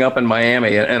blowing up in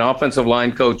Miami. An offensive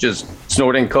line coach is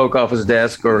snorting coke off his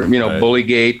desk, or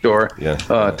Bullygate, or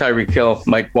Tyreek Hill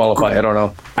might qualify. I don't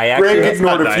know. Greg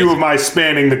ignored a few of my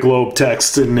spanning the globe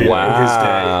texts in his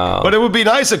day. But it would be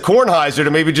nice at Kornheiser to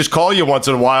maybe just call you once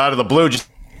in a while out of the blue just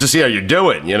to see how you're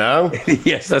doing,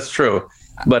 Yes, that's true.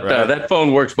 But that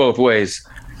phone works both ways.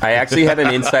 I actually had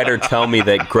an insider tell me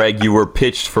that, Greg, you were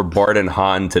pitched for Bart and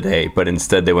Hahn today, but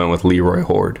instead they went with Leroy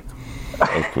Horde.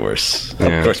 Of course,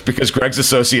 because Greg's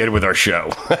associated with our show.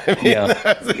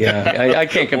 I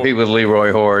can't compete with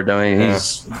Leroy Horde. I mean,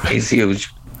 he's huge.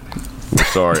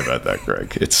 Sorry about that,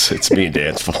 Greg. It's me and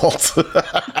Dan's fault.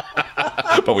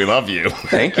 But we love you.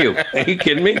 Thank you. Are you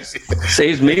kidding me?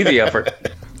 Saves me the effort.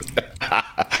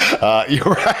 You're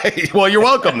right. Well, you're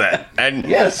welcome then. And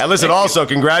yes. And listen, also,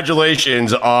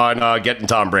 congratulations on getting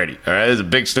Tom Brady. All right, it's a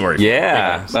big story.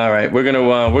 Yeah. All right, we're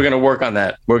gonna work on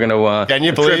that. We're gonna can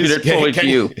you please attribute it fully to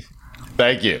you.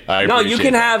 Thank you. You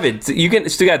can have it. You can.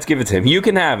 Stugatz, give it to him. You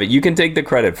can have it. You can take the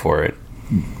credit for it.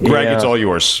 Greg, it's all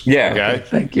yours. Yeah. Okay.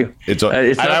 Thank you. It's all.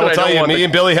 And I will tell you, me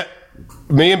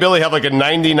and Billy have like a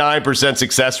 99%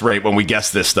 success rate when we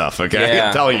guess this stuff. Okay,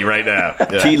 I'm telling you right now.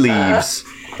 Tea leaves.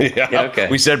 Okay.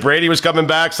 We said Brady was coming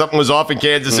back, something was off in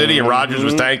Kansas City, and Rodgers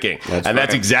was tanking.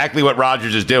 That's exactly what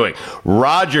Rodgers is doing.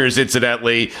 Rodgers,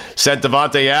 incidentally, sent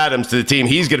Devontae Adams to the team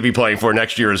he's going to be playing for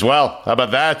next year as well. How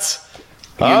about that?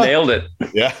 You nailed it.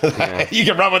 Yeah. You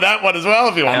can run with that one as well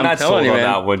if you want. I'm not sold on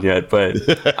that one yet, but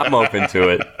I'm open to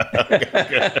it.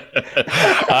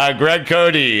 Greg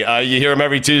Cody, you hear him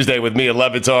every Tuesday with me at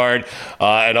Levitard,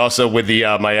 and also with the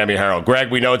Miami Herald.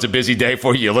 Greg, we know it's a busy day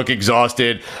for you. You look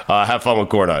exhausted. Have fun with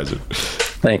Kornheiser.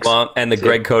 Thanks. Well, and the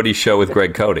Greg Cody Show with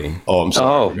Greg Cody. Oh, I'm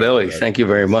sorry. Oh, Billy, thank you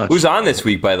very much. Who's on this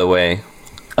week, by the way?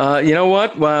 You know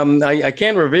what? I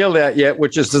can't reveal that yet,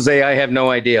 which is to say I have no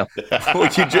idea.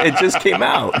 It just came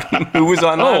out. Who was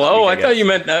on? I thought you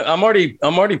meant I'm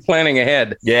already planning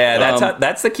ahead. Yeah,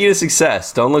 that's the key to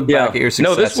success. Don't look back at your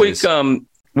successes. No, this week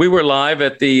we were live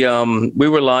at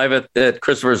at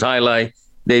Christopher's highlight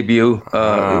debut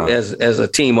as a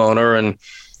team owner, and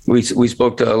we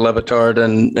spoke to Levitard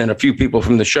and a few people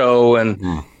from the show,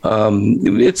 and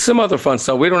it's some other fun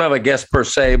stuff. We don't have a guest per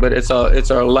se, but it's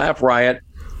our laugh riot.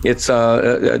 It's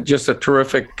just a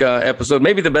terrific episode,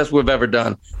 maybe the best we've ever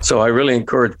done. So I really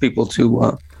encourage people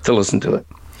to listen to it.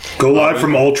 Go live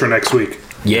from Ultra next week.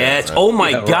 Yes. Oh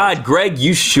my God, Greg,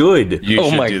 you should. You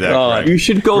should do that, Greg. You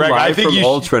should go live from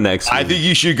Ultra next week. I think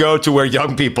you should go to where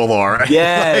young people are.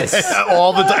 Yes.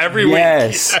 All the time, every week.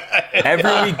 Yes.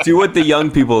 Every week, do what the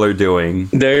young people are doing.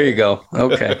 There you go.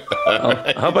 Okay.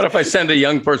 How about if I send a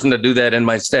young person to do that in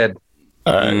my stead?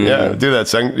 Yeah, do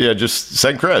that. Just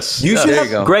send Chris. You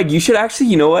should Greg, you should actually,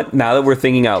 you know what? Now that we're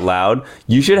thinking out loud,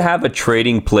 you should have a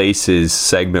Trading Places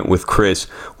segment with Chris,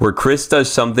 where Chris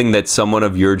does something that someone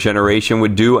of your generation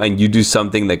would do, and you do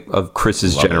something that of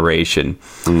Chris's generation.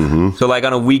 Mm-hmm. So, like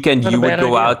on a weekend, you would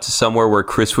go out to somewhere where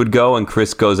Chris would go, and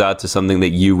Chris goes out to something that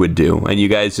you would do, and you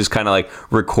guys just kind of like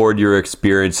record your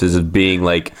experiences of being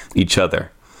like each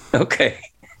other. Okay.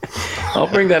 I'll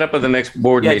bring that up at the next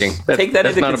board meeting. Take that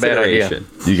into consideration.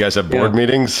 You guys have board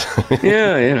meetings?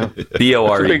 Yeah, you know. BORED.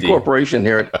 It's a big corporation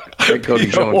here at Greg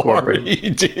Cody Show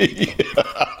Incorporated.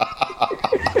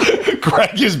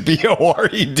 Greg is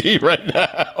BORED right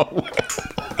now.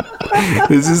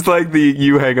 This is like the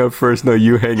you hang up first, no,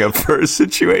 you hang up first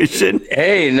situation.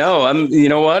 Hey, no, you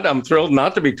know what? I'm thrilled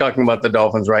not to be talking about the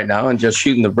Dolphins right now and just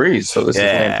shooting the breeze. So this is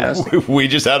fantastic. We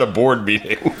just had a board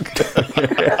meeting.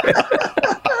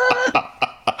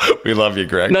 We love you,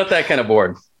 Greg. Not that kind of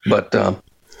board, but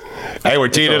Hey, we're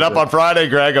teeing it up on Friday,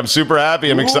 Greg. I'm super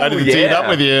happy. I'm excited to tee it up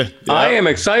with you. Yeah. I am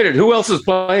excited. Who else is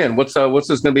playing? What's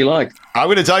this going to be like? I'm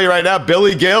going to tell you right now,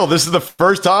 Billy Gill. This is the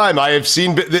first time I have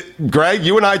seen Greg.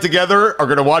 You and I together are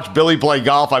going to watch Billy play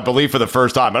golf, I believe, for the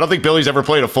first time. I don't think Billy's ever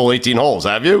played a full 18 holes.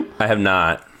 Have you? I have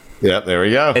not. Yeah, there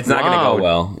we go. It's not going to go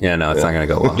well. Yeah, no, it's not going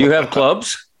to go well. Do you have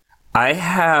clubs? I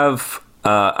have.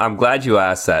 I'm glad you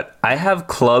asked that. I have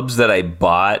clubs that I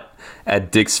bought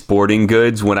at Dick's Sporting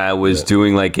Goods when I was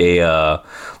doing like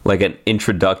an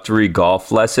introductory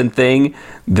golf lesson thing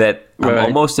that I'm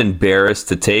almost embarrassed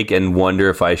to take and wonder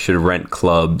if I should rent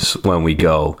clubs when we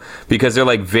go, because they're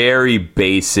like very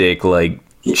basic, like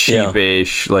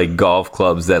cheapish, like golf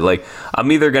clubs that like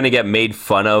I'm either going to get made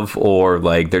fun of or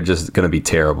like they're just going to be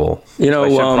terrible. You know, I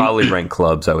should probably rent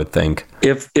clubs, I would think.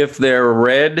 If they're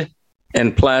red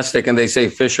and plastic and they say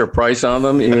Fisher Price on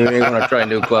them, you may want to try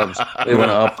new clubs. You want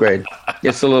to upgrade.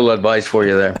 Just a little advice for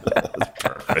you there. That's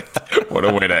perfect. What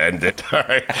a way to end it. All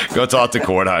right. Go talk to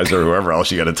Kornheiser or whoever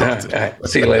else you got to talk to. All right.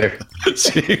 See you later.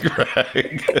 See you,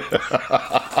 Greg.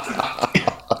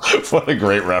 What a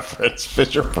great reference.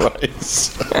 Fisher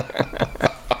Price.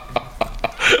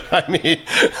 I mean,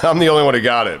 I'm the only one who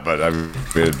got it, but I'm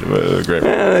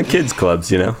great. Kids clubs,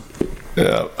 you know.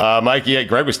 Yeah, Mikey.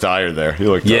 Greg was tired there. He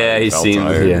looked. He seemed.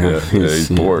 Tired. He's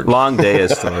bored. Long day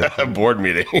yesterday. Board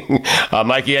meeting.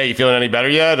 Mikey, you feeling any better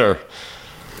yet, or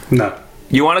no?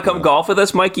 You want to come golf with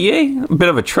us, Mikey? A bit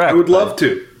of a trek. I would love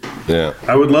to. Yeah,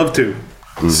 I would love to.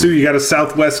 Sue, you got a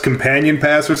Southwest companion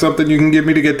pass or something you can give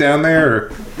me to get down there?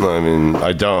 Or? I mean,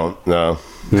 I don't. No.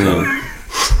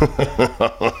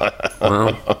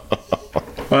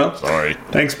 Well, sorry.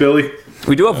 Thanks, Billy.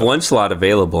 We do have one slot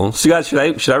available. So, guys,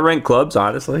 should I rent clubs?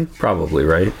 Honestly, probably,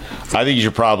 right? I think you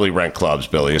should probably rent clubs,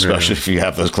 Billy, especially if you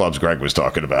have those clubs Greg was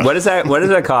talking about. What does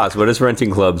that cost? What does renting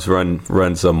clubs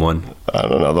run someone? I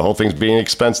don't know. The whole thing's being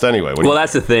expensed anyway.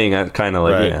 That's the thing. I kind of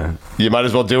like. Right. Yeah. You might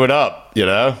as well do it up. You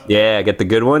know. Yeah, get the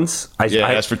good ones. Ask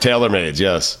for TaylorMades.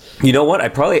 Yes. You know what?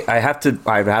 I have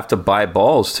to buy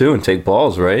balls too and take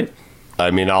balls, right? I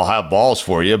mean, I'll have balls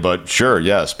for you, but sure,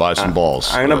 yes, buy some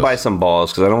balls. I'm going to buy some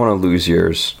balls because I don't want to lose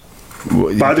yours.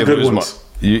 Buy the good ones.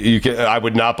 You can. I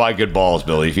would not buy good balls,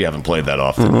 Billy, if you haven't played that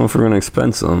often. I don't know if we're going to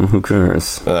expense them. Who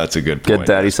cares? That's a good point. Get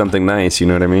daddy something nice, you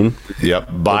know what I mean? Yep.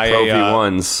 Buy the trophy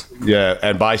ones. Yeah,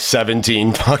 and buy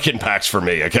 17 fucking packs for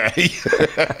me, okay?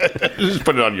 Just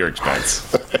put it on your expense.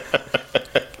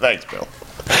 Thanks, Bill.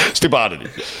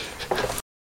 Stupidity.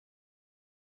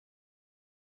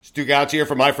 Stu Gouts here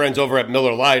from my friends over at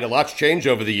Miller Lite. A lot's changed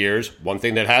over the years. One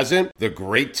thing that hasn't, the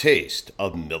great taste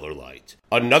of Miller Lite.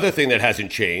 Another thing that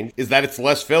hasn't changed is that it's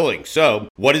less filling. So,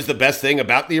 what is the best thing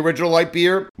about the original light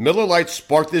beer? Miller Lite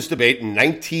sparked this debate in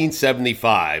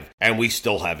 1975, and we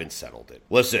still haven't settled it.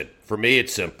 Listen, for me,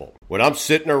 it's simple. When I'm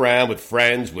sitting around with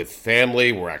friends, with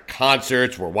family, we're at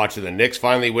concerts, we're watching the Knicks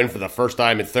finally win for the first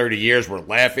time in 30 years, we're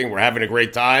laughing, we're having a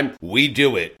great time, we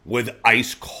do it with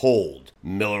ice cold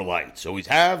Miller Lites. Always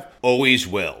have, always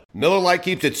will. Miller Lite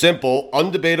keeps it simple,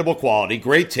 undebatable quality,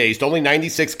 great taste, only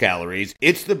 96 calories.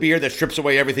 It's the beer that strips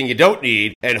away everything you don't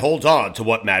need and holds on to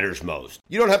what matters most.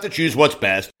 You don't have to choose what's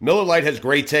best. Miller Lite has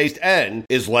great taste and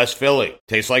is less filling.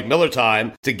 Tastes like Miller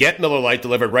time. To get Miller Lite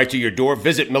delivered right to your door,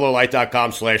 visit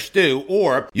MillerLite.com/stew,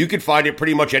 or you can find it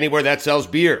pretty much anywhere that sells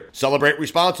beer. Celebrate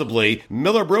responsibly.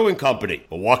 Miller Brewing Company,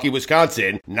 Milwaukee,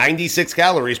 Wisconsin. 96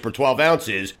 calories per 12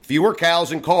 ounces. Fewer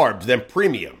calories and carbs than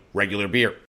premium regular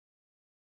beer.